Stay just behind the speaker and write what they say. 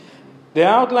The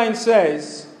outline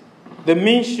says the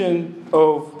mission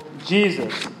of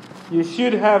Jesus. You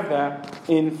should have that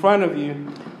in front of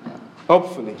you,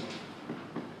 hopefully.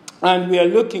 And we are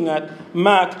looking at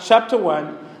Mark chapter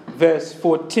 1, verse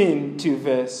 14 to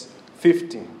verse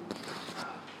 15.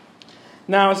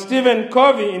 Now, Stephen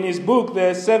Covey, in his book,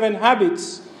 The 7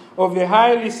 Habits of the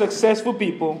Highly Successful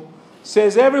People,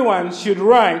 says everyone should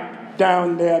write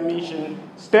down their mission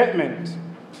statement.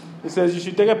 He says you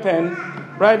should take a pen,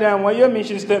 write down what your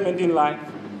mission statement in life,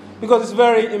 because it's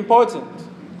very important.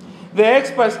 The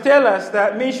experts tell us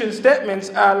that mission statements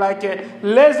are like a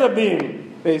laser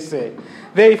beam, they say.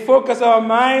 They focus our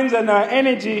minds and our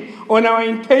energy on our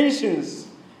intentions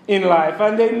in life,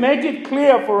 and they make it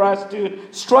clear for us to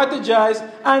strategize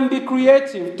and be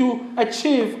creative to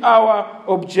achieve our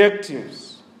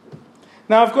objectives.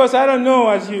 Now, of course, I don't know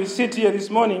as you sit here this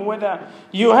morning whether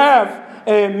you have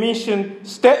a mission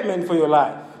statement for your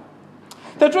life.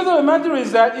 The truth of the matter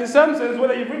is that in some sense,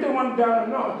 whether you've written one down or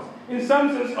not, in some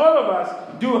sense, all of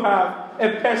us do have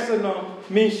a personal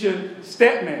mission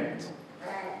statement.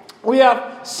 We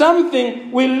have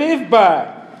something we live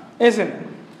by, isn't it?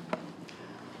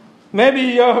 Maybe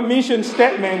your mission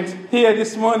statement here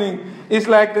this morning is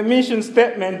like the mission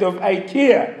statement of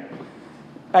IKEA.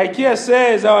 IKEA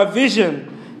says our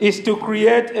vision is to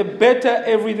create a better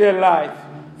everyday life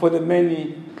for the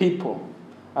many people.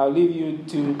 I'll leave you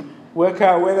to work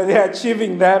out whether they're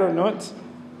achieving that or not.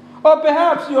 Or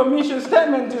perhaps your mission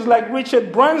statement is like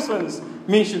Richard Branson's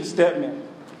mission statement.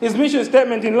 His mission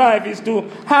statement in life is to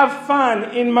have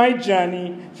fun in my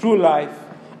journey through life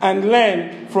and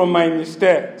learn from my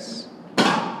mistakes.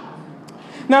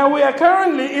 Now, we are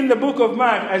currently in the book of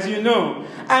Mark, as you know.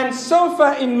 And so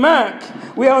far in Mark,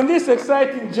 we are on this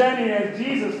exciting journey as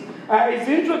Jesus is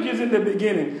introduced in the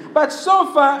beginning. But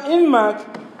so far in Mark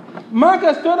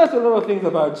has taught us a lot of things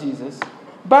about Jesus.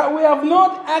 But we have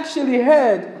not actually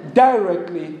heard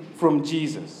directly from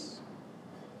Jesus.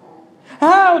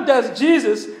 How does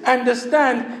Jesus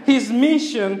understand his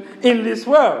mission in this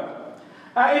world?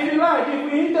 If you like,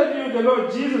 if we interview the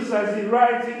Lord Jesus as he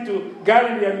rides into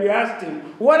Galilee and we asked him,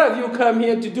 what have you come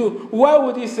here to do? What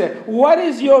would he say? What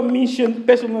is your mission,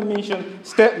 personal mission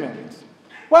statement?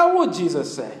 What would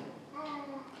Jesus say?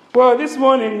 Well, this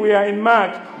morning we are in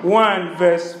Mark 1,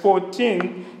 verse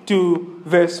 14 to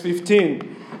verse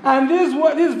 15. And these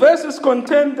verses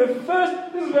contain the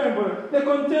first, this is very important, they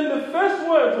contain the first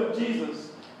words of Jesus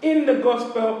in the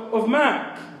Gospel of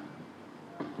Mark.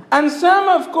 And some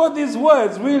have called these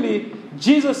words really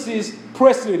Jesus'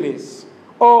 press release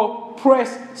or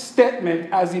press statement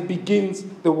as he begins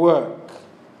the work.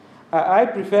 I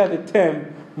prefer the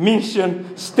term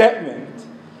mission statement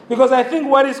because I think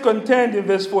what is contained in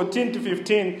verse 14 to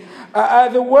 15 are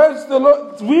the words the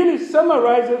Lord really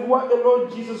summarizes what the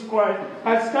Lord Jesus Christ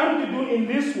has come to do in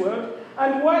this world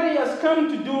and what he has come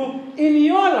to do in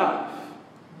your life.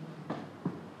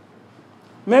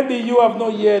 Maybe you have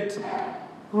not yet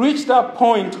reached that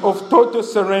point of total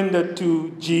surrender to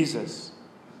Jesus.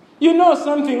 You know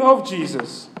something of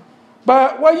Jesus.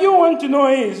 But what you want to know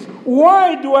is,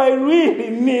 why do I really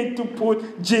need to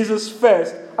put Jesus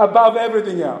first above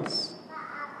everything else?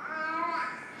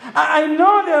 I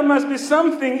know there must be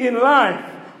something in life,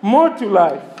 more to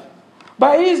life.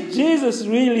 But is Jesus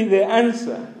really the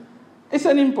answer? It's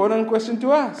an important question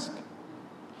to ask.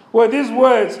 Well, these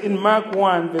words in Mark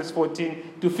 1, verse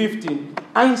 14 to 15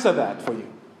 answer that for you.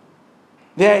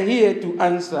 They are here to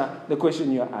answer the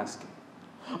question you are asking.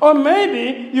 Or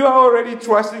maybe you are already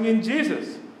trusting in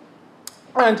Jesus.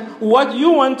 And what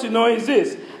you want to know is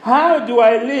this: how do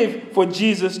I live for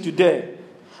Jesus today?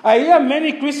 I hear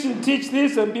many Christians teach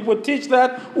this and people teach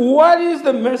that. What is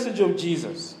the message of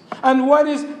Jesus? And what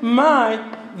is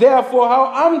therefore,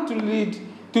 how I'm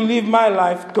to live my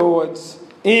life towards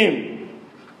him?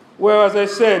 Well, as I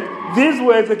said, these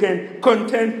words again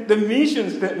contain the mission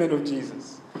statement of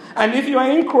Jesus. And if you are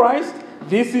in Christ,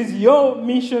 this is your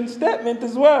mission statement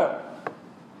as well.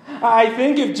 I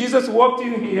think if Jesus walked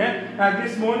in here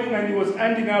this morning and he was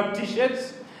handing out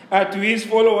T-shirts to his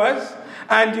followers,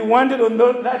 and he wanted on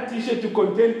that T-shirt to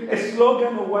contain a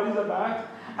slogan of what it's about,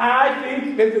 I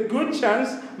think there's a good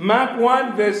chance Mark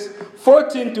 1, verse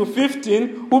 14 to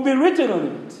 15 will be written on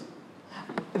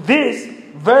it. These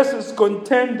verses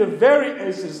contain the very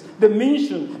essence, the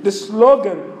mission, the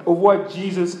slogan of what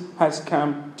Jesus has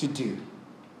come to do.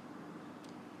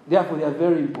 Therefore, they are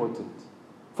very important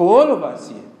for all of us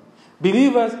here.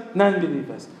 Believers,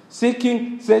 non-believers.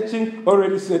 Seeking, searching,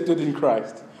 already settled in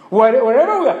Christ.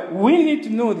 Wherever we are, we need to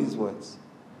know these words.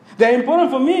 They're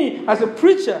important for me as a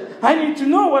preacher. I need to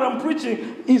know what I'm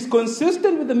preaching is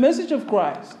consistent with the message of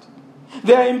Christ.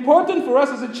 They are important for us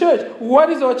as a church. What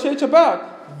is our church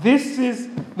about? This is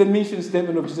the mission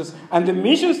statement of Jesus. And the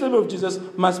mission statement of Jesus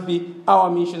must be our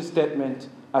mission statement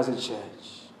as a church.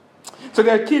 So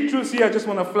there are key truths here I just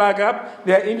want to flag up.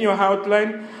 They are in your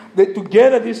outline.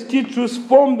 Together, these key truths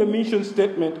form the mission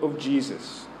statement of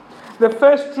Jesus. The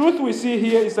first truth we see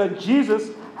here is that Jesus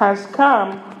has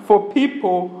come for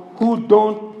people who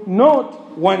don't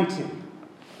not want him.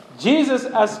 Jesus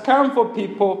has come for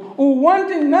people who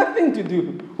wanted nothing to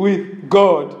do with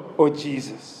God or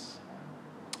Jesus.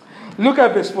 Look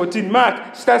at verse 14.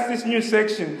 Mark starts this new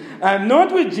section. And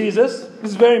not with Jesus.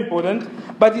 This is very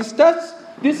important. But he starts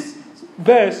this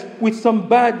verse with some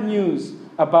bad news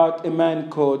about a man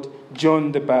called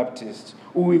John the Baptist,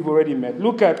 who we've already met.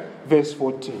 Look at verse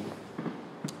 14.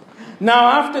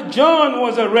 Now after John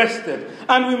was arrested,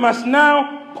 and we must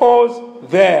now pause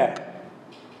there.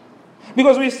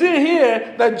 Because we see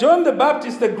here that John the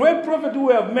Baptist, the great prophet who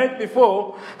we have met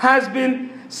before, has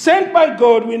been sent by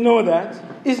God, we know that,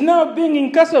 is now being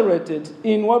incarcerated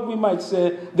in what we might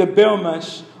say the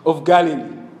Belmarsh of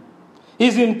Galilee.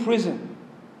 He's in prison.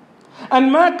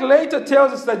 And Mark later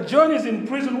tells us that John is in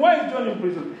prison. Why is John in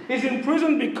prison? He's in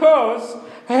prison because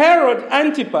Herod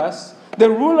Antipas, the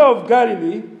ruler of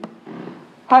Galilee,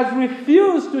 has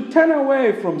refused to turn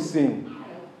away from sin.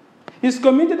 He's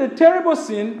committed a terrible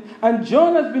sin, and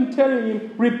John has been telling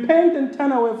him, repent and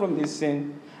turn away from this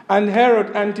sin. And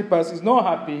Herod Antipas is not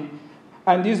happy,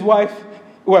 and his wife,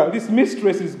 this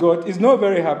mistress is not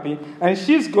very happy, and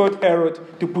she's got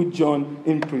Herod to put John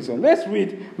in prison. Let's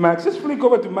read Mark. Just flick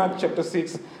over to Mark chapter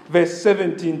 6, verse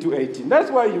 17 to 18.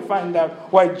 That's why you find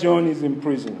out why John is in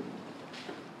prison.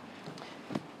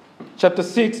 Chapter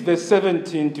 6, verse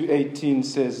 17 to 18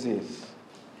 says this.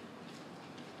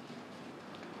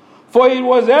 For it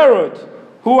was Herod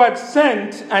who had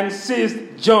sent and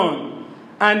seized John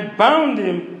and bound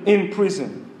him in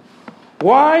prison.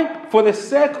 Why? For the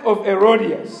sake of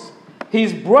Herodias,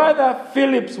 his brother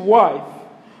Philip's wife,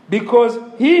 because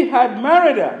he had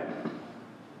married her.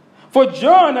 For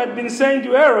John had been saying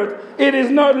to Herod, it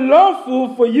is not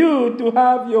lawful for you to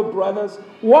have your brother's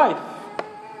wife.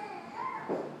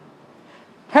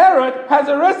 Herod has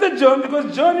arrested John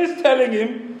because John is telling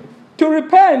him to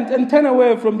repent and turn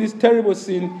away from this terrible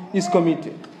sin he's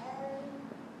committed.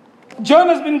 John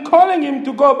has been calling him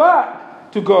to go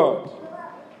back to God.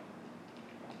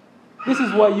 This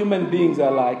is what human beings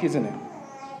are like, isn't it?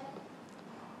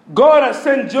 God has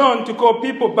sent John to call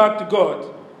people back to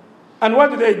God. And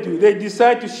what do? They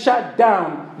decide to shut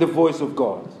down the voice of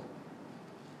God.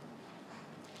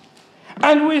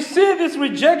 And we see this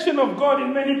rejection of God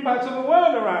in many parts of the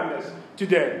world around us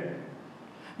today.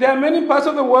 There are many parts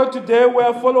of the world today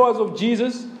where followers of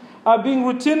Jesus are being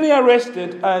routinely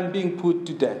arrested and being put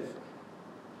to death.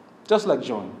 Just like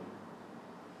John.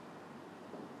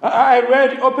 I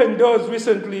read Open Doors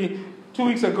recently, 2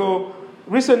 weeks ago,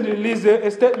 recently released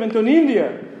a statement on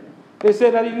India. They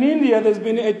said that in India there's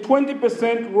been a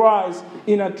 20% rise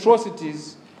in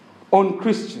atrocities on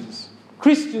Christians.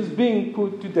 Christians being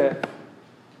put to death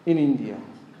in India.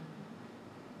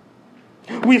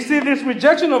 We see this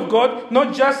rejection of God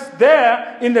not just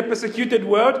there in the persecuted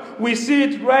world, we see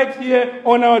it right here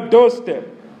on our doorstep.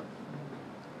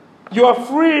 You are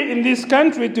free in this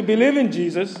country to believe in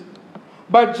Jesus,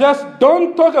 but just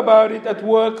don't talk about it at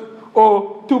work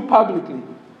or too publicly.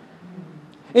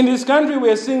 In this country, we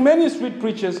are seeing many street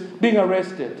preachers being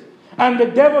arrested, and the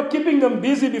devil keeping them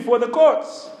busy before the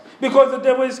courts, because the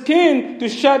devil is keen to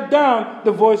shut down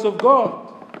the voice of God.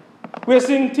 We're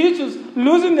seeing teachers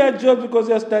losing their jobs because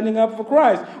they're standing up for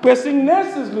Christ. We're seeing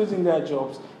nurses losing their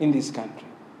jobs in this country.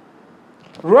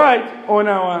 Right on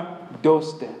our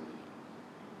doorstep.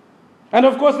 And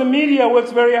of course the media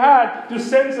works very hard to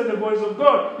censor the voice of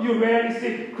God. You rarely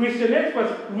see Christian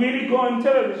experts really go on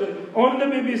television, on the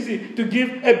BBC, to give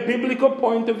a biblical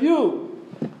point of view.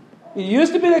 It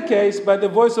used to be the case, but the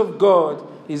voice of God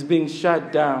is being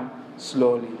shut down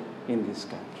slowly in this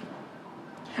country.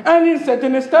 And in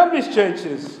certain established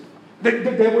churches, the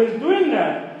devil is doing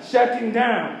that, shutting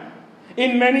down.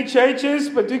 In many churches,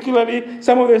 particularly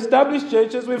some of the established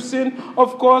churches, we've seen,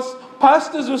 of course,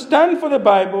 pastors who stand for the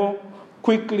Bible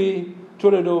quickly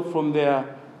trotted off from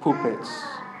their pulpits.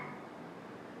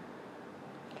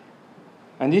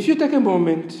 And if you take a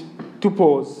moment to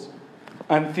pause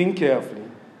and think carefully,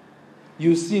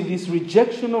 you see this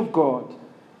rejection of God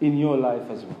in your life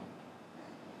as well.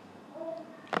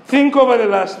 Think over the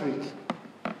last week.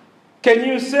 Can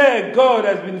you say God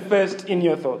has been first in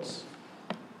your thoughts?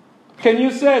 Can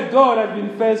you say God has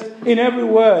been first in every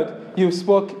word you've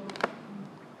spoken?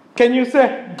 Can you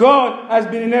say God has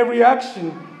been in every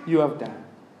action you have done?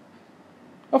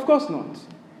 Of course not.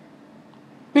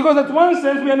 Because at one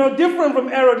sense, we are no different from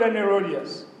Herod and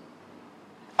Herodias.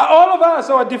 All of us,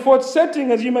 our default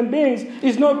setting as human beings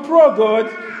is not pro-God.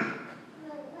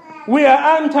 We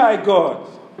are anti-God.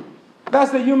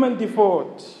 That's the human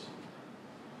default.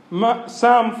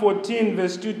 Psalm 14,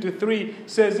 verse 2-3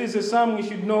 says this is a psalm we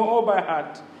should know all by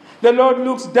heart. The Lord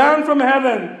looks down from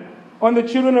heaven on the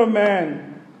children of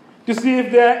man to see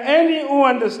if there are any who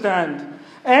understand,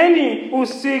 any who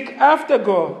seek after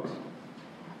God.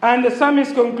 And the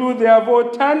psalmist concludes, they have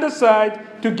all turned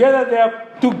aside, together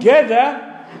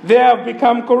they have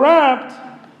become corrupt.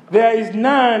 There is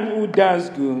none who does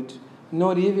good,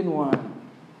 not even one.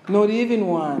 Not even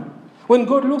one. When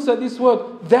God looks at this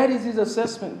world, that is his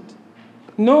assessment.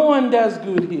 No one does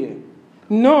good here.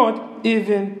 Not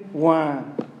even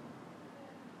one.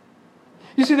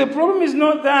 You see, the problem is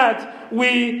not that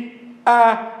we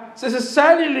are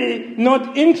societally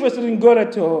not interested in God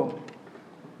at all.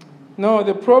 No,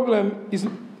 the problem is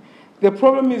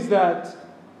that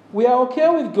we are okay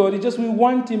with God, it's just we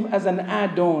want him as an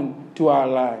add-on to our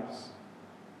lives.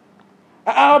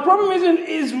 Our problem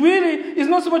is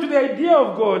not so much the idea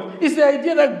of God, it's the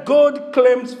idea that God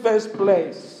claims first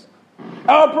place.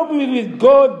 Our problem is with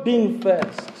God being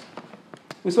first.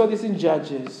 We saw this in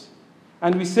Judges,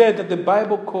 and we said that the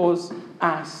Bible calls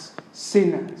us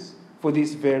sinners for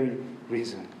this very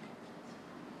reason.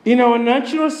 In our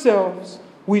natural selves,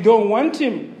 we don't want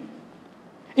him.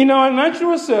 In our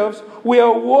natural selves, we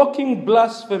are walking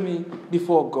blasphemy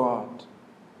before God.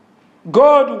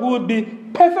 God would be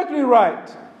perfectly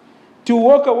right to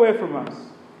walk away from us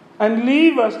and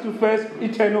leave us to face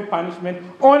eternal punishment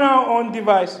on our own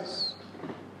devices.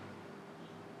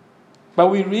 But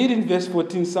we read in verse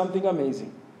 14 something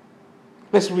amazing.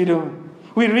 Let's read on.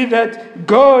 We read that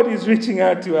God is reaching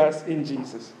out to us in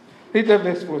Jesus. Read that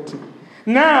verse 14.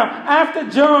 Now, after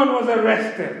John was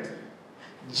arrested,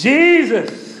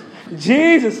 Jesus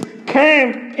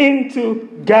came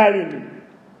into Galilee.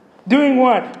 Doing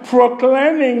what?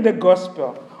 Proclaiming the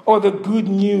gospel or the good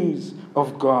news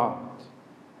of God.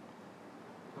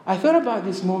 I thought about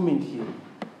this moment here.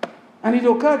 And it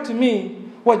occurred to me,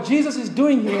 what Jesus is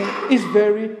doing here is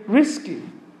very risky.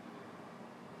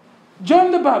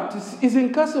 John the Baptist is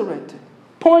incarcerated,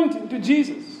 pointing to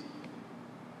Jesus.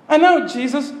 And now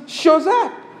Jesus shows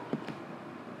up.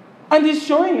 And he's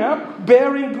showing up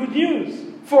bearing good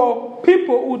news for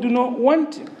people who do not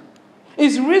want him.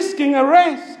 He's risking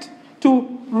arrest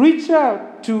to reach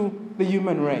out to the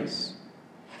human race.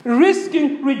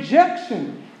 Risking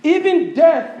rejection, even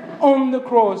death on the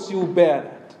cross, you bear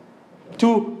that.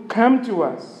 To come to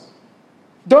us.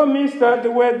 Don't miss that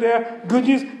the word there, good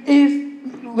news, is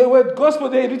the word gospel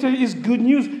there literally is good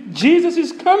news. Jesus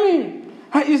is coming.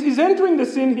 He's entering the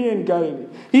scene here in Galilee.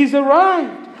 He's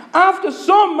arrived after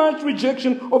so much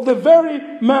rejection of the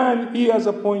very man he has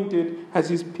appointed as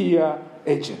his PR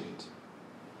agent.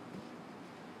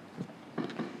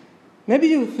 Maybe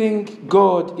you think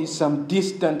God is some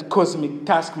distant cosmic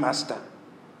taskmaster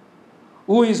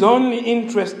who is only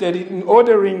interested in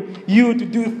ordering you to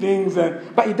do things,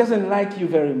 but he doesn't like you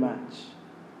very much.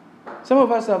 Some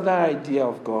of us have that idea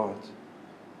of God.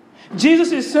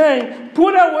 Jesus is saying,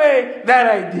 put away that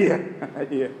idea.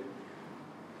 Yeah.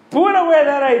 Put away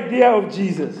that idea of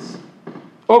Jesus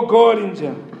or God in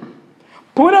general.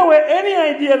 Put away any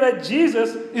idea that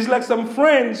Jesus is like some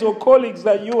friends or colleagues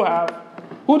that you have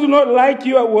who do not like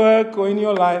you at work or in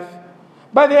your life,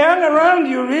 but they hang around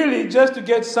you really just to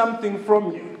get something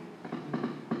from you.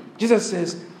 Jesus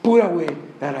says, put away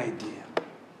that idea.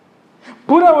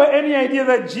 Put away any idea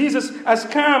that Jesus has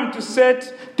come to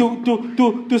set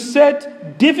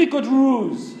difficult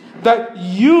rules that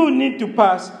you need to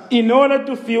pass in order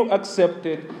to feel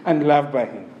accepted and loved by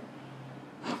him.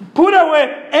 Put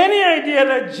away any idea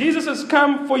that Jesus has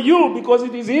come for you because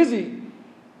it is easy.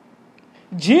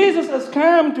 Jesus has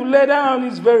come to lay down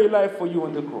his very life for you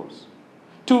on the cross,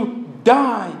 to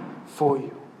die for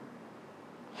you.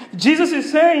 Jesus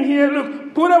is saying here,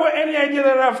 look, put away any idea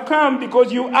that I've come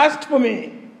because you asked for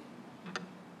me.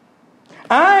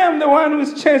 I am the one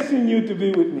who's chasing you to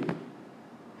be with me.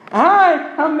 I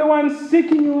am the one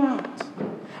seeking you out.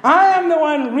 I am the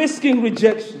one risking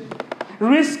rejection,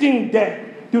 risking death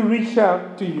to reach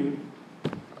out to you.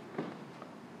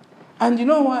 And you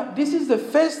know what? This is the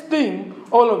first thing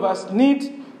all of us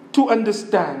need to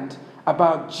understand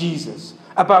about Jesus,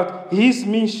 about his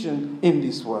mission in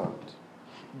this world.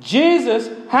 Jesus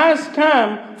has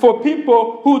come for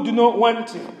people who do not want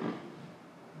him.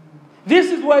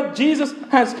 This is what Jesus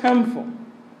has come for.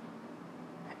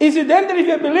 Incidentally, if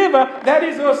you're a believer, that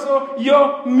is also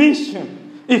your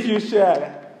mission, if you share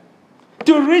that.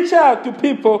 to reach out to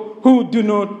people who do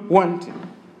not want him.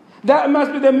 That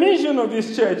must be the mission of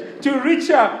this church, to reach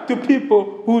out to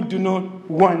people who do not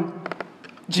want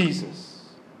Jesus.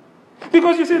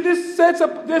 Because you see, this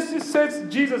sets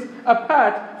Jesus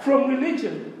apart from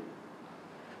religion.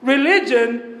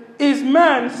 Religion is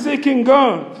man seeking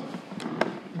God.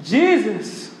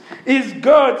 Jesus is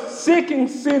God seeking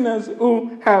sinners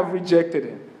who have rejected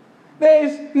him. There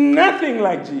is nothing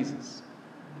like Jesus.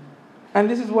 And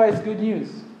this is why it's good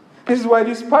news. This is why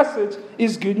this passage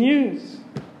is good news.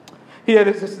 Here,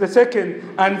 the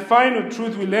second and final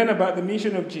truth we learn about the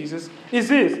mission of Jesus is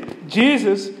this: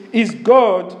 Jesus is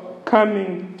God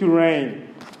coming to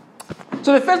reign.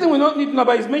 So the first thing we need to know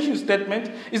about his mission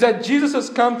statement is that Jesus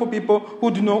has come for people who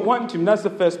do not want him. That's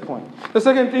the first point. The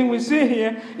second thing we see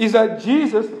here is that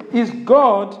Jesus is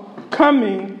God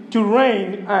coming to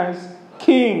reign as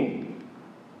King.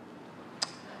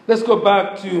 Let's go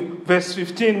back to verse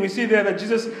 15. We see there that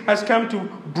Jesus has come to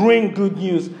bring good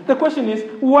news. The question is,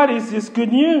 what is this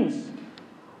good news?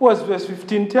 What verse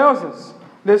 15 tells us?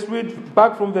 Let's read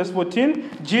back from verse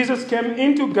 14. Jesus came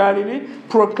into Galilee,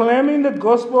 proclaiming the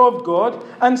gospel of God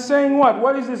and saying what?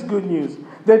 What is this good news?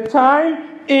 The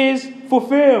time is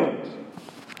fulfilled,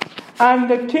 and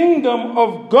the kingdom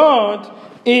of God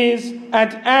is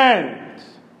at hand.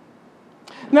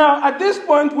 Now, at this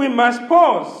point, we must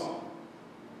pause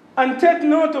and take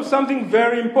note of something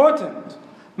very important.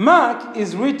 Mark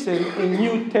is written in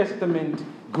New Testament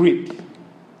Greek.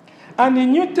 And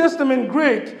in New Testament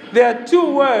Greek, there are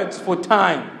two words for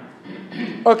time.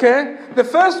 Okay? The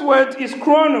first word is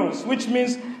chronos, which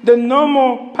means the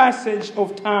normal passage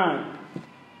of time.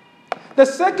 The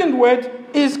second word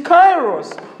is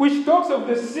kairos, which talks of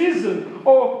the season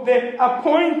or the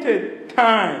appointed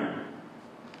time.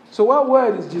 So what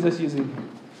word is Jesus using?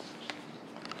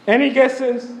 Any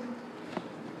guesses?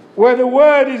 Where the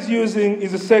word is using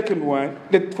is the second one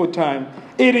for time.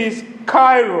 It is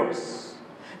kairos.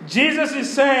 Jesus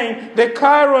is saying the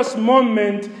kairos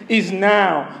moment is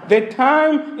now. The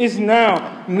time is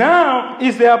now. Now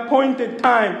is the appointed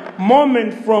time,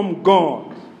 moment from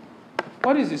God.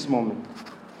 What is this moment?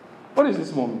 What is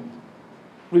this moment?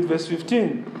 Read verse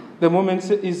 15. The moment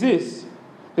is this.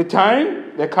 The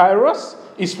time, the kairos,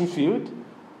 is fulfilled.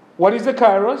 What is the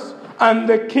kairos? And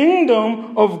the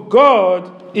kingdom of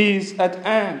God is at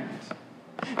hand.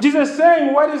 Jesus is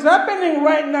saying what is happening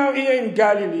right now here in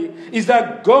Galilee is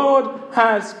that God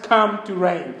has come to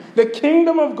reign. The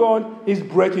kingdom of God is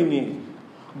breaking in.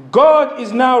 God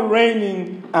is now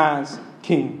reigning as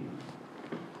king.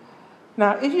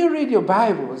 Now, if you read your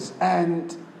Bibles,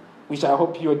 and which I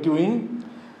hope you're doing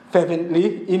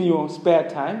fervently in your spare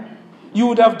time, you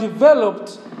would have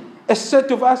developed a set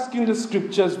of asking the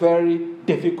scriptures very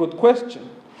difficult questions.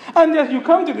 And as you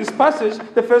come to this passage,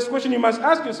 the first question you must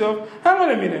ask yourself, hang on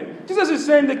a minute. Jesus is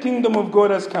saying the kingdom of God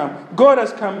has come. God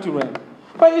has come to reign.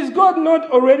 But is God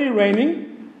not already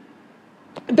reigning?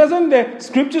 Doesn't the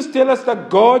scriptures tell us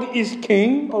that God is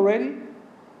king already?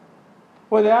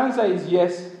 Well, the answer is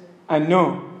yes and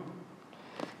no.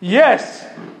 Yes,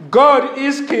 God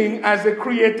is king as the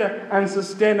creator and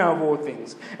sustainer of all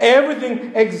things.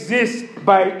 Everything exists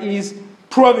by his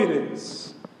providence.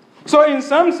 So in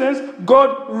some sense,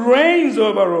 God reigns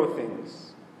over all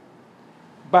things.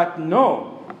 But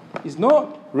no, he's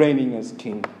not reigning as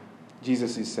king,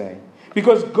 Jesus is saying.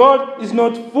 Because God is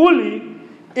not fully,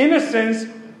 in a sense,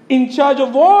 in charge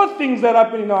of all things that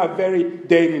happen in our very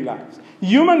daily lives.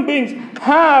 Human beings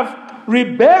have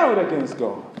rebelled against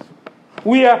God.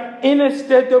 We are in a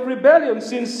state of rebellion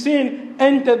since sin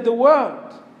entered the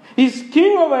world. He's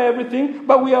king over everything,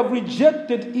 but we have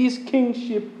rejected his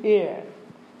kingship here.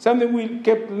 Something we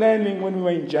kept learning when we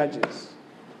were in Judges.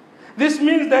 This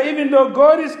means that even though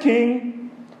God is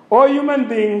king, all human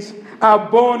beings are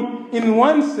born, in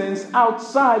one sense,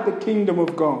 outside the kingdom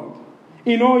of God,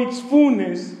 in all its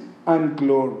fullness and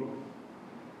glory.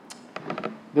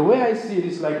 The way I see it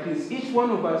is like this. Each one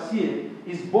of us here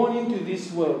is born into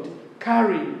this world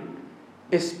carrying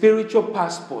a spiritual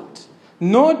passport,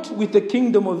 not with the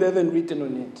kingdom of heaven written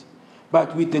on it,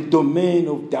 but with the domain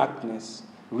of darkness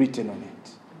written on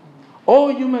it.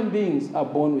 All human beings are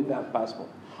born with that passport.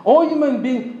 All human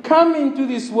beings come into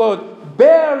this world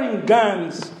bearing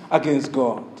guns against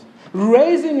God,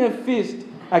 raising a fist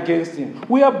against him.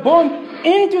 We are born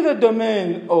into the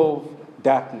domain of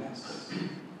darkness.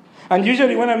 And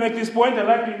usually when I make this point, I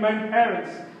like to remind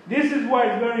parents, this is why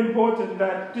it's very important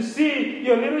that to see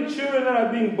your little children that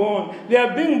are being born, they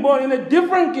are being born in a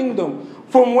different kingdom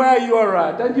from where you are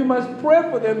at. And you must pray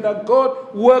for them that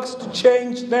God works to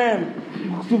change them,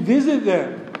 to visit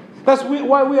them. That's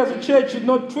why we as a church should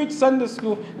not treat Sunday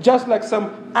school just like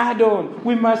some add-on.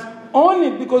 We must own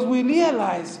it because we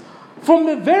realize from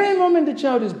the very moment the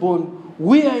child is born,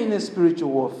 we are in a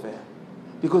spiritual warfare.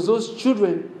 Because those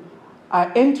children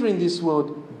are entering this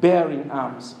world bearing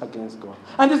arms against God.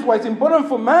 And this is why it's important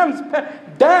for moms,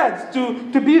 dads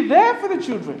to be there for the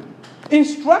children,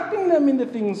 instructing them in the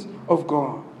things of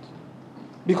God.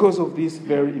 Because of this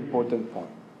very important point.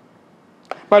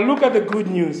 But look at the good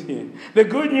news here. The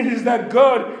good news is that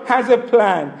God has a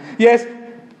plan. Yes,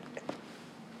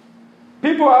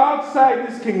 people are outside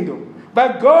this kingdom.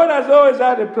 But God has always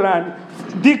had a plan,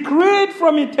 decreed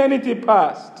from eternity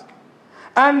past.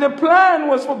 And the plan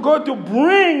was for God to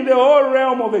bring the whole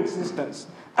realm of existence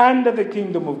under the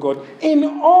kingdom of God in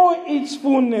all its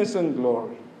fullness and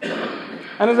glory.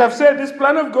 And as I've said, this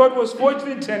plan of God was for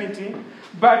eternity,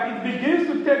 but it begins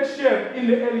to take shape in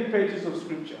the early pages of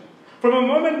Scripture. From the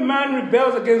moment man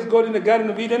rebels against God in the Garden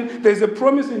of Eden, there's a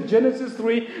promise in Genesis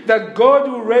 3 that God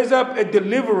will raise up a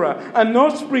deliverer, an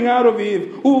offspring out of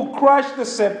Eve, who will crush the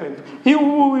serpent. He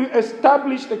will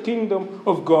establish the kingdom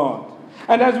of God.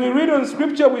 And as we read on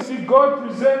Scripture, we see God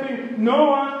preserving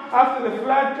Noah after the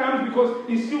flood comes because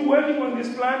he's still working on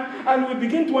this plan. And we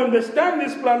begin to understand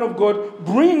this plan of God,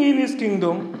 bringing in his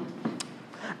kingdom,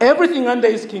 everything under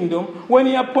his kingdom, when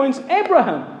he appoints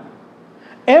Abraham.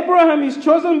 Abraham is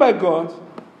chosen by God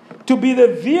to be the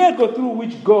vehicle through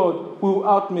which God will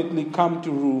ultimately come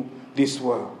to rule this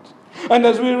world. And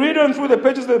as we read on through the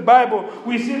pages of the Bible,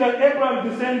 we see that Abraham's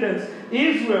descendants,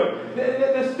 Israel,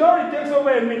 the story takes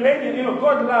over a millennium. You know,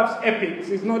 God loves epics.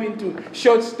 He's not into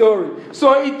short story.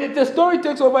 So the story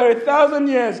takes over 1,000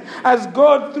 years as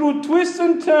God, through twists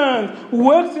and turns,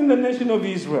 works in the nation of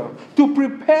Israel to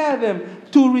prepare them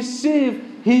to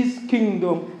receive his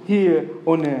kingdom here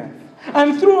on earth.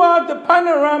 And throughout the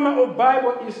panorama of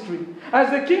Bible history, as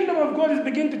the kingdom of God is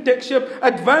beginning to take shape,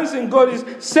 advancing, God is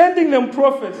sending them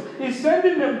prophets, He's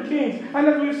sending them kings. And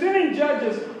as we've seen in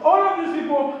Judges, all of these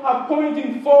people are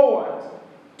pointing forward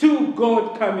to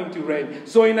God coming to reign.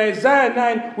 So in Isaiah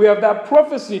 9, we have that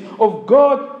prophecy of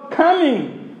God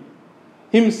coming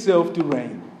himself to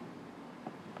reign.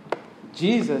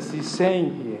 Jesus is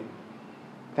saying here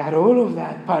that all of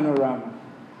that panorama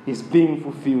is being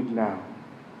fulfilled now.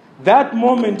 That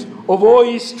moment of all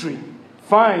history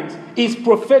finds its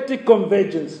prophetic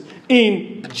convergence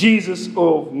in Jesus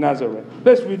of Nazareth.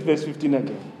 Let's read verse 15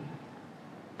 again.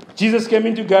 Jesus came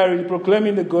into Galilee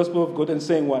proclaiming the gospel of God and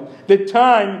saying what? The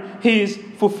time is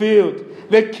fulfilled.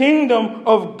 The kingdom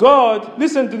of God,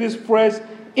 listen to this phrase,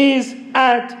 is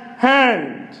at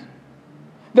hand.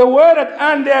 The word at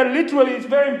hand there literally is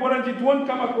very important. It won't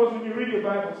come across when you read your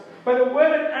Bibles. But the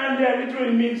word at hand there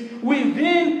literally means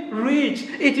within reach.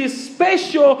 It is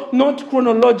spatial, not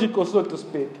chronological, so to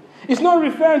speak. It's not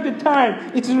referring to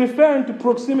time. It's referring to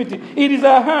proximity. It is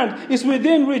at hand. It's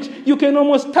within reach. You can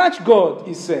almost touch God,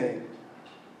 he's saying.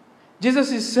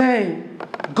 Jesus is saying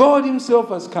God himself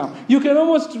has come. You can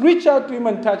almost reach out to him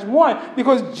and touch him. Why?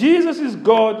 Because Jesus is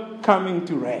God coming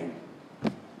to reign.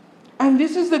 And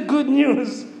this is the good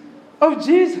news of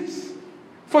Jesus.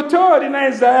 Foretold in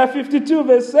Isaiah 52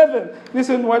 verse 7.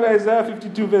 Listen what Isaiah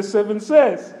 52 verse 7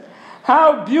 says.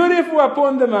 How beautiful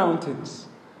upon the mountains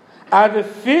are the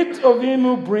feet of him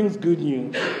who brings good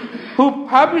news, who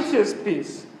publishes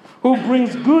peace, who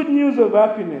brings good news of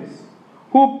happiness,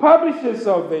 who publishes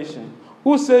salvation,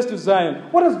 who says to Zion,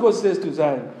 what does God say to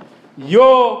Zion?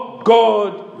 Your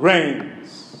God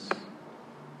reigns.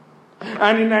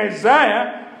 And in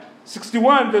Isaiah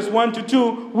 61 verse 1 to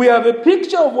 2, we have a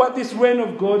picture of what this reign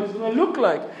of God is going to look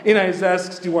like in Isaiah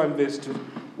 61 verse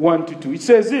 1 to 2. It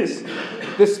says this,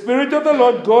 the Spirit of the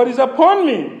Lord God is upon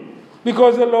me,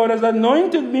 because the Lord has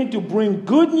anointed me to bring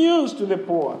good news to the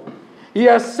poor. He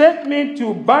has sent me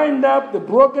to bind up the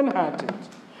brokenhearted,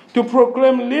 to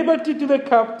proclaim liberty to the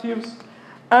captives,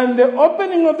 and the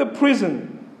opening of the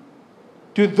prison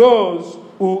to those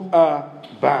who are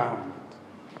bound.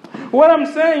 What I'm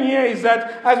saying here is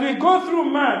that as we go through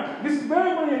Mark, this is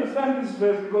very important to understand this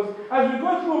verse, because as we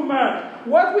go through Mark,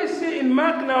 what we see in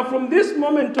Mark now from this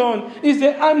moment on is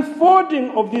the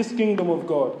unfolding of this kingdom of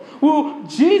God. Who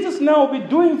Jesus now will be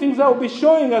doing things that will be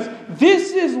showing us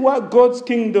this is what God's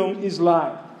kingdom is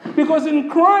like. Because in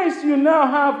Christ you now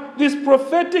have this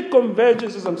prophetic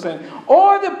convergence, as I'm saying.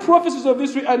 All the prophecies of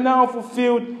history are now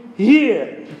fulfilled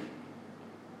here.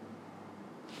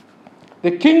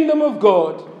 The kingdom of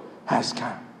God has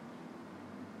come.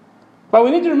 But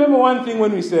we need to remember one thing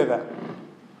when we say that.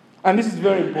 And this is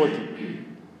very important.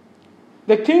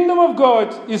 The kingdom of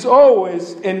God is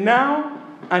always a now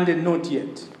and a not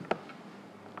yet.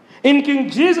 In King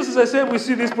Jesus, as I said, we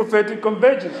see this prophetic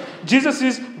convergence. Jesus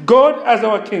is God as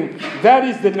our King. That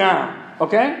is the now.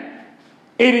 Okay?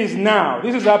 It is now.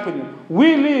 This is happening.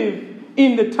 We live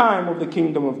in the time of the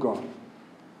kingdom of God.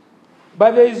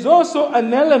 But there is also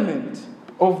an element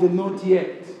of the not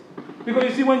yet. Because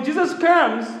you see, when Jesus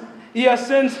comes, he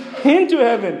ascends into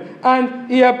heaven. And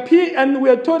we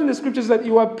are told in the scriptures that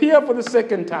he will appear for the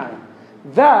second time.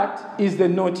 That is the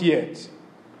not yet.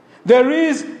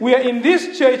 We are in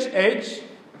this church age,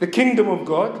 the kingdom of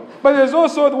God, but there's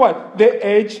also what? The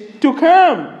age to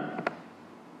come.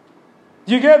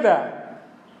 Do you get that?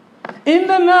 In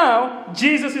the now,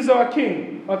 Jesus is our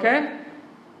King, okay?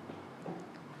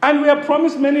 And we are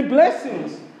promised many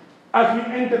blessings as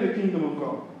we enter the kingdom of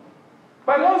God.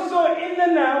 But also in the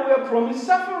now, we are promised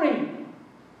suffering.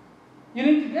 You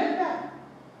need to get that.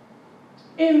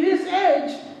 In this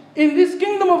age, in this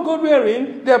kingdom of God we are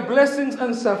in, there are blessings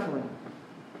and suffering.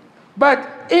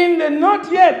 But in the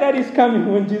not yet that is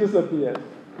coming when Jesus appears,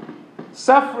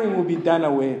 suffering will be done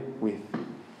away with.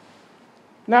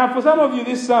 Now, for some of you,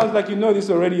 this sounds like you know this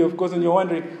already, of course, and you're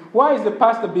wondering, why is the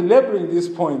pastor belaboring this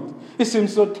point? It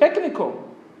seems so technical.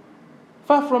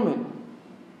 Far from it.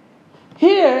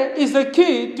 Here is the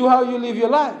key to how you live your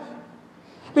life.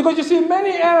 Because you see,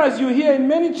 many errors you hear in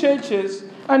many churches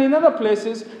and in other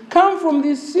places come from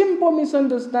this simple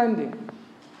misunderstanding.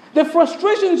 The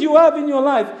frustrations you have in your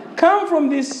life come from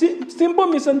this simple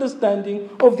misunderstanding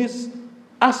of this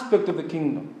aspect of the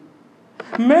kingdom.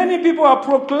 Many people are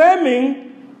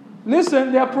proclaiming,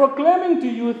 listen, they are proclaiming to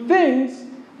you things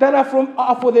that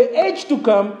are for the age to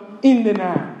come in the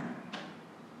now.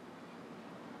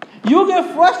 You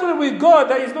get frustrated with God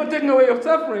that He's not taking away your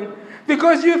suffering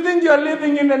because you think you're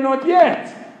living in the not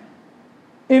yet.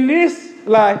 In this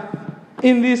life,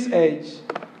 in this age,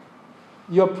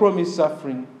 you're promised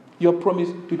suffering. You're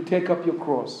promised to take up your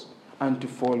cross and to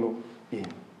follow Him.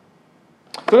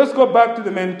 So let's go back to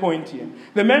the main point here.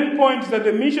 The main point is that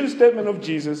the mission statement of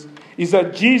Jesus is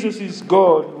that Jesus is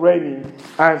God reigning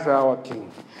as our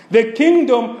King. The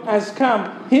kingdom has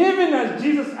come. Even as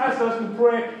Jesus asked us to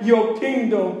pray, your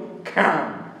kingdom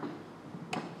come.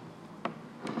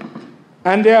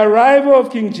 And the arrival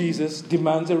of King Jesus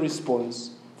demands a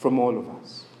response from all of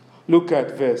us. Look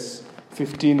at verse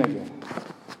 15 again.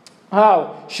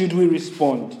 How should we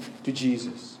respond to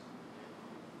Jesus?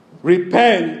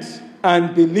 Repent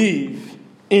and believe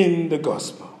in the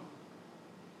gospel.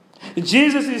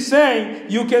 Jesus is saying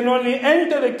you can only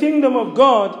enter the kingdom of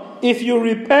God if you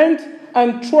repent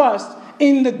and trust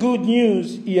in the good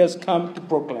news He has come to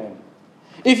proclaim.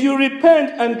 If you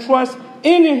repent and trust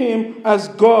in Him as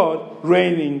God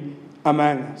reigning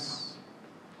among us.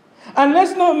 And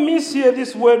let's not miss here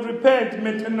this word repent,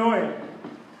 metanoia.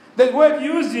 The word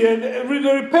used here,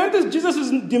 the repentance Jesus is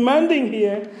demanding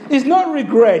here is not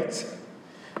regret.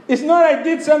 It's not I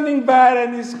did something bad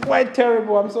and it's quite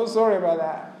terrible. I'm so sorry about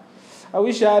that. I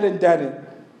wish I hadn't done it.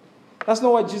 That's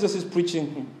not what Jesus is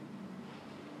preaching here.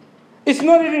 It's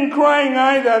not even crying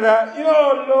either that,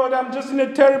 Lord, I'm just in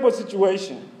a terrible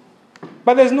situation.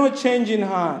 But there's no change in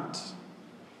heart,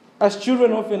 as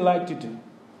children often like to do.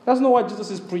 That's not what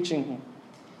Jesus is preaching here.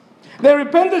 The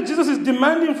repentance Jesus is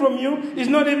demanding from you is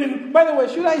not even... By the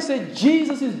way, should I say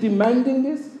Jesus is demanding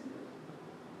this?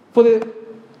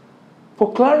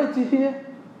 For clarity here,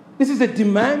 this is a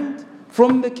demand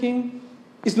from the King.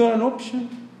 It's not an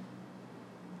option.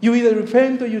 You either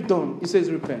repent or you don't. He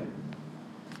says repent.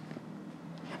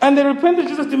 And the repentance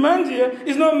Jesus demands here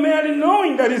is not merely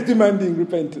knowing that He's demanding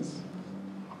repentance.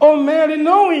 Or merely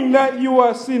knowing that you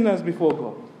are sinners before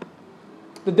God.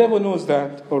 The devil knows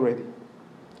that already.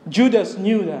 Judas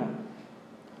knew that.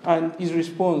 And his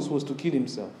response was to kill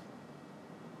himself.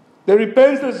 The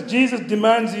repentance Jesus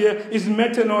demands here is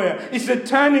metanoia. It's a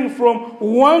turning from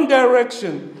one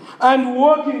direction and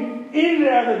walking in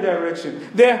the other direction.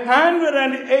 The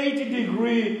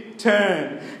 180-degree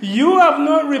turn. You have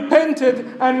not repented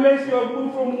unless you have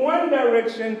moved from one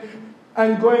direction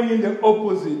and going in the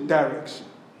opposite direction.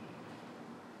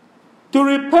 To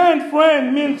repent,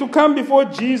 friend, means to come before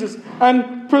Jesus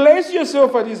and place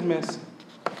yourself at His mercy.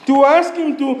 To ask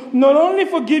Him to not only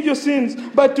forgive your sins,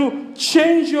 but to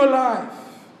change your life.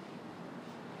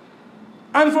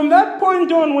 And from that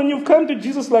point on, when you've come to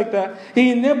Jesus like that,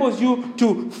 He enables you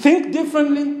to think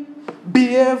differently,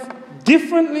 behave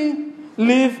differently,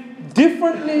 live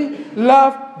differently,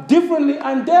 love differently,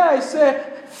 and dare I say,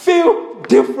 feel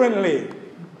differently.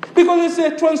 Because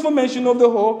it's a transformation of the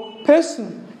whole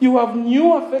person. You have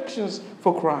new affections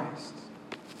for Christ.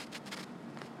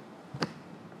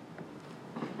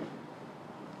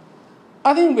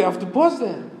 I think we have to pause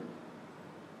there.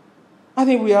 I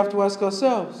think we have to ask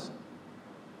ourselves,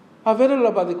 I've heard all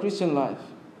about the Christian life.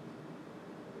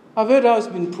 I've heard how it's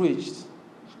been preached.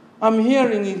 I'm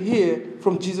hearing it here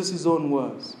from Jesus' own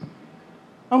words.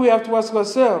 And we have to ask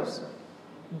ourselves,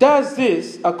 does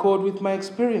this accord with my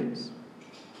experience?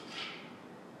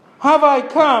 Have I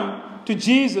come to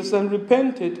Jesus and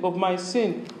repented of my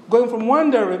sin, going from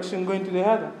one direction, going to the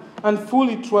other, and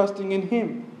fully trusting in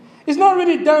Him? It's not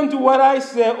really down to what I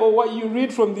say or what you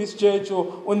read from this church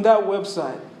or on that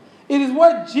website. It is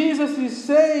what Jesus is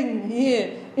saying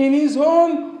here in His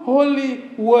own holy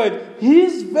word,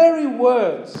 His very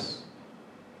words.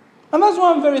 And that's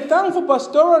why I'm very thankful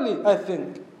pastorally, I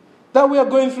think, that we are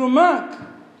going through Mark.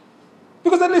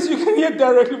 Because at least you can hear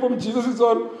directly from Jesus'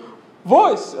 own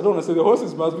voice. I don't want to say the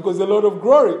horse's mouth because there's a lot of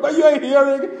glory. But you are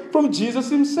hearing from Jesus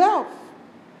Himself.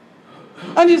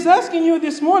 And He's asking you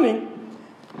this morning,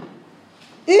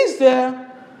 is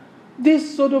there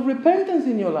this sort of repentance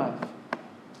in your life?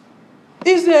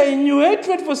 Is there a new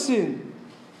hatred for sin?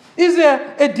 Is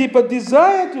there a deeper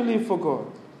desire to live for God?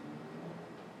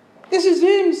 This is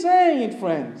Him saying it,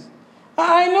 friends.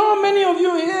 I know many of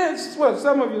you here, well,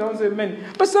 some of you don't say many,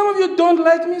 but some of you don't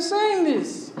like me saying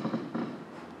this.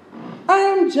 I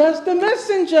am just a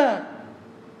messenger.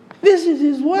 This is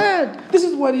His word. This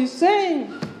is what He's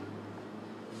saying.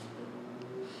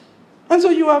 And so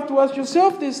you have to ask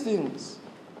yourself these things.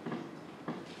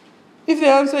 If the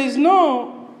answer is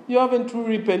no, you haven't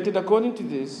truly repented according to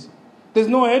this. There's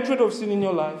no hatred of sin in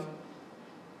your life.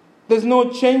 There's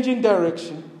no change in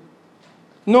direction.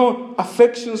 No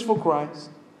affections for Christ.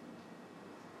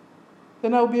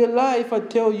 Then I'll be a lie if I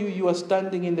tell you you are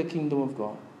standing in the kingdom of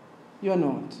God. You are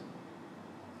not.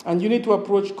 And you need to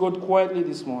approach God quietly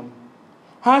this morning.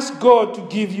 Ask God to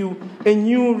give you a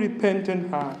new repentant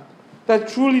heart that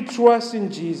truly trusts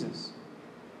in Jesus.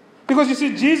 Because you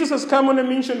see, Jesus has come on a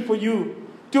mission for you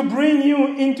to bring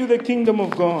you into the kingdom of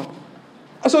God.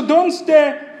 So don't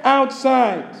stay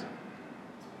outside.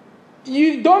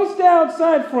 You don't stay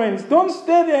outside, friends. Don't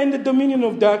stay there in the dominion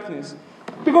of darkness.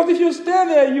 Because if you stay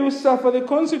there, you suffer the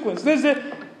consequence. There's an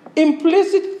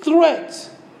implicit threat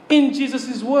in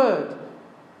Jesus' word.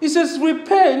 He says,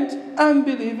 repent and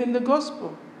believe in the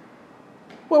gospel.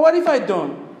 Well, what if I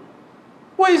don't?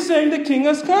 Well, He's saying the king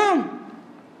has come.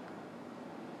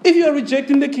 If you are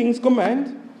rejecting the king's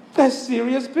command, that's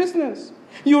serious business.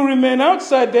 You remain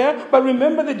outside there, but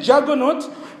remember the juggernaut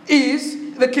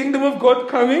is the kingdom of God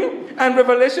coming. And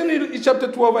Revelation in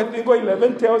chapter 12, I think, or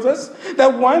 11 tells us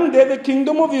that one day the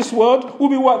kingdom of this world will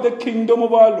be what? The kingdom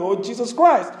of our Lord Jesus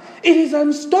Christ. It is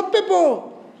unstoppable.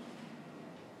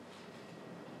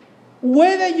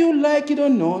 Whether you like it or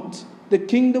not, the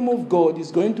kingdom of God is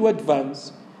going to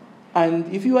advance.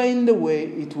 And if you are in the way,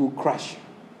 it will crash you.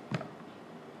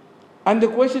 And the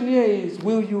question here is,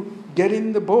 will you get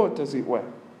in the boat, as it were?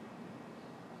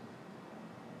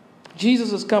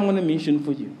 Jesus has come on a mission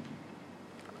for you.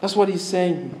 That's what He's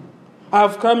saying here. I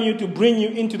have come here to bring you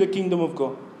into the kingdom of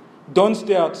God. Don't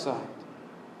stay outside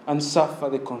and suffer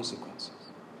the consequences.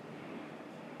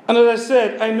 And as I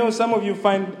said, I know some of you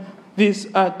find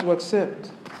this hard to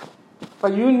accept.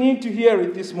 But you need to hear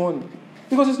it this morning.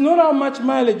 Because it's not how much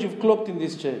mileage you've clocked in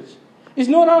this church. It's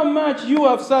not how much you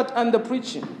have sat under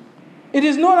preaching. It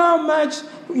is not how much,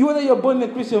 whether you're born in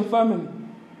a Christian family.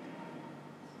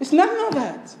 It's none of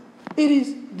that. It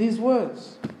is these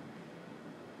words.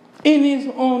 In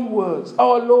His own words,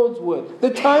 our Lord's word. The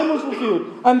time was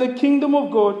fulfilled, and the kingdom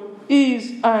of God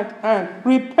is at hand.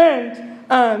 Repent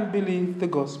and believe the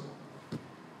gospel.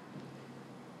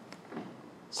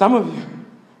 Some of you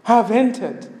have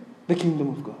entered the kingdom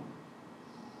of God.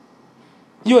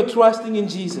 You are trusting in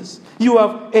Jesus. You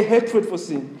have a hatred for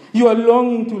sin. You are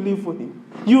longing to live for Him.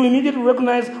 You immediately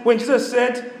recognize when Jesus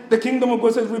said, the kingdom of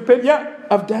God says, repent. Yeah,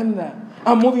 I've done that.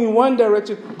 I'm moving in one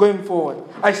direction, going forward.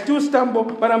 I still stumble,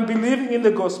 but I'm believing in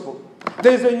the gospel.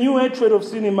 There's a new hatred of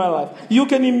sin in my life. You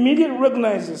can immediately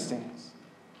recognize these things.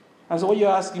 And so what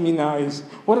you're asking me now is,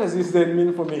 what does this then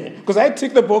mean for me? Because I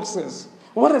tick the boxes.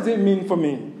 What does it mean for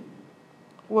me?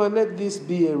 Well, let this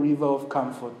be a river of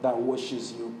comfort that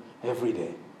washes you every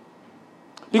day.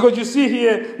 Because you see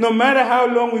here, no matter how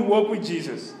long we walk with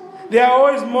Jesus, there are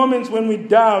always moments when we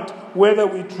doubt whether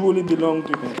we truly belong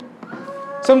to Him.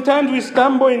 Sometimes we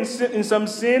stumble in some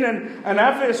sin, and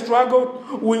after a struggle,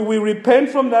 we repent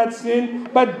from that sin,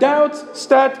 but doubts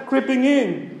start creeping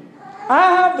in.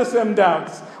 I have the same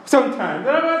doubts sometimes.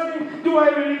 And I'm asking, do I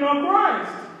really know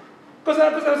Christ?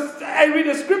 Because I read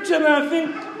the scripture and I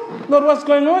think, Lord, what's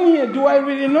going on here? Do I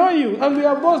really know you? And we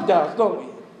have those doubts, don't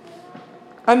we?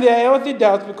 And they are healthy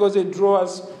doubts because they draw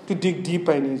us to dig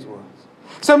deeper in His words.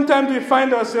 Sometimes we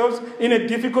find ourselves in a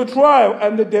difficult trial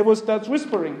and the devil starts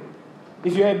whispering.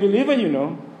 If you're a believer, you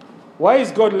know. Why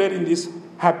is God letting this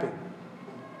happen?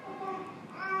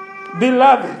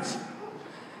 Beloved,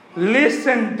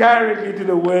 listen directly to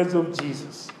the words of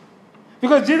Jesus.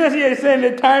 Because Jesus here is saying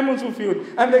the time is fulfilled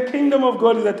and the kingdom of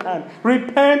God is at hand.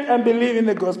 Repent and believe in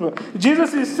the gospel.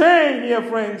 Jesus is saying here,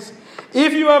 friends,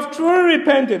 if you have truly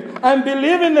repented and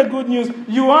believe in the good news,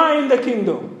 you are in the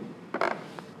kingdom.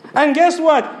 And guess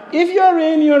what? If you're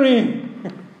in, you're in.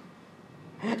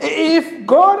 If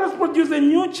God has produced a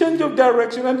new change of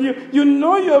direction and you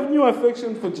know you have new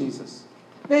affection for Jesus,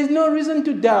 there is no reason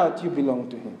to doubt you belong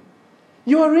to Him.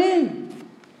 You are in.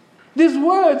 These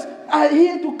words are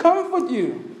here to comfort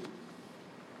you.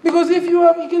 Because if you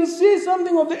can see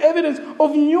something of the evidence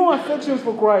of new affections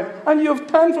for Christ and you have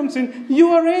turned from sin, you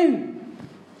are in.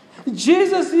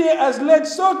 Jesus here has laid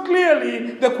so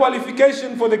clearly the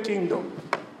qualification for the kingdom.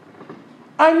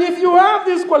 And if you have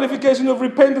this qualification of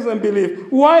repentance and belief,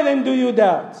 why then do you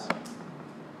doubt?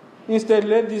 Instead,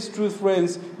 let this truth,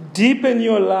 friends, deepen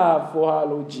your love for our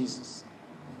Lord Jesus.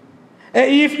 And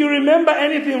if you remember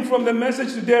anything from the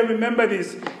message today, remember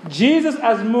this. Jesus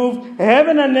has moved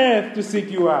heaven and earth to seek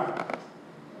you out.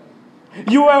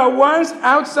 You were once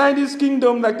outside His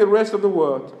kingdom like the rest of the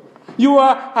world. You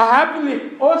are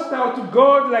happily hostile to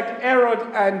God like Herod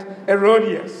and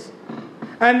Herodias.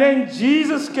 And then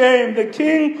Jesus came, the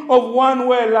King of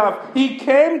one-way love. He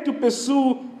came to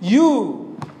pursue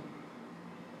you.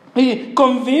 He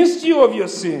convinced you of your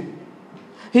sin.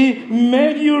 He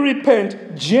made you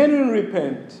repent, genuinely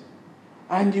repent.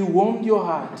 And He warmed your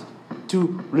heart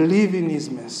to live in His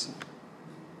mercy.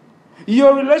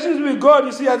 Your relationship with God,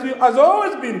 you see, has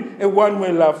always been a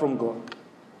one-way love from God.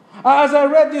 As I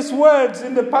read these words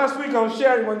in the past week, I was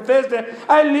sharing on Thursday,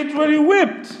 I literally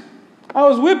wept. I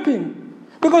was weeping.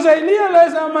 Because I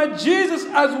realized how much Jesus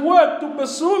has worked to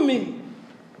pursue me.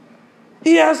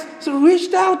 He has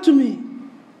reached out to me.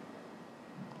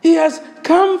 He has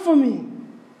come for me.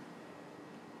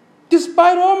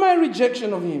 Despite all my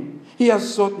rejection of Him, He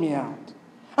has sought me out.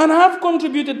 And I have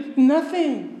contributed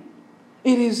nothing.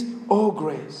 It is all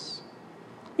grace.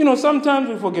 You know, sometimes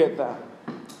we forget that.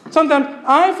 Sometimes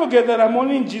I forget that I'm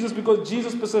only in Jesus because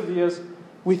Jesus perseveres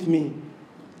with me.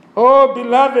 Oh,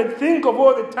 beloved, think of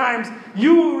all the times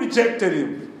you rejected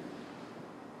Him.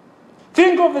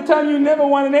 Think of the time you never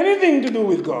wanted anything to do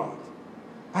with God.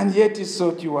 And yet He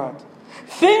sought you out.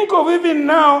 Think of even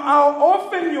now how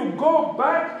often you go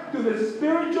back to the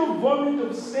spiritual vomit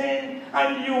of sin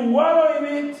and you wallow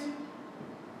in it.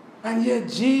 And yet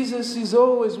Jesus is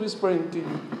always whispering to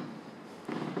you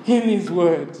in His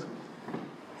word,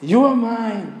 you are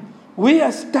mine. We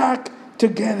are stuck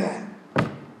together.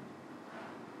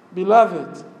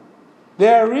 Beloved,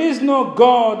 there is no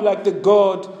God like the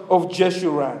God of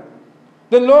Jeshurun,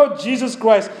 the Lord Jesus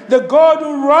Christ, the God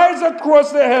who rides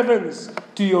across the heavens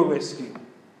to your rescue.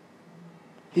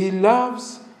 He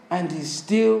loves and He's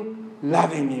still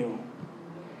loving you.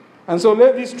 And so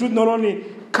let this truth not only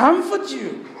comfort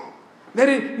you, let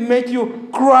it make you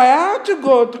cry out to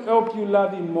God to help you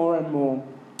love Him more and more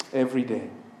every day.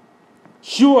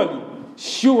 Surely,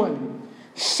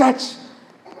 such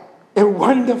a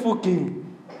wonderful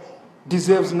King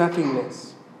deserves nothing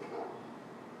less.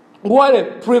 What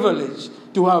a privilege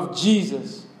to have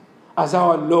Jesus as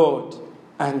our Lord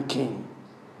and King.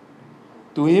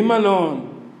 To Him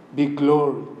alone be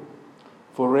glory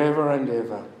forever and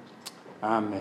ever. Amen.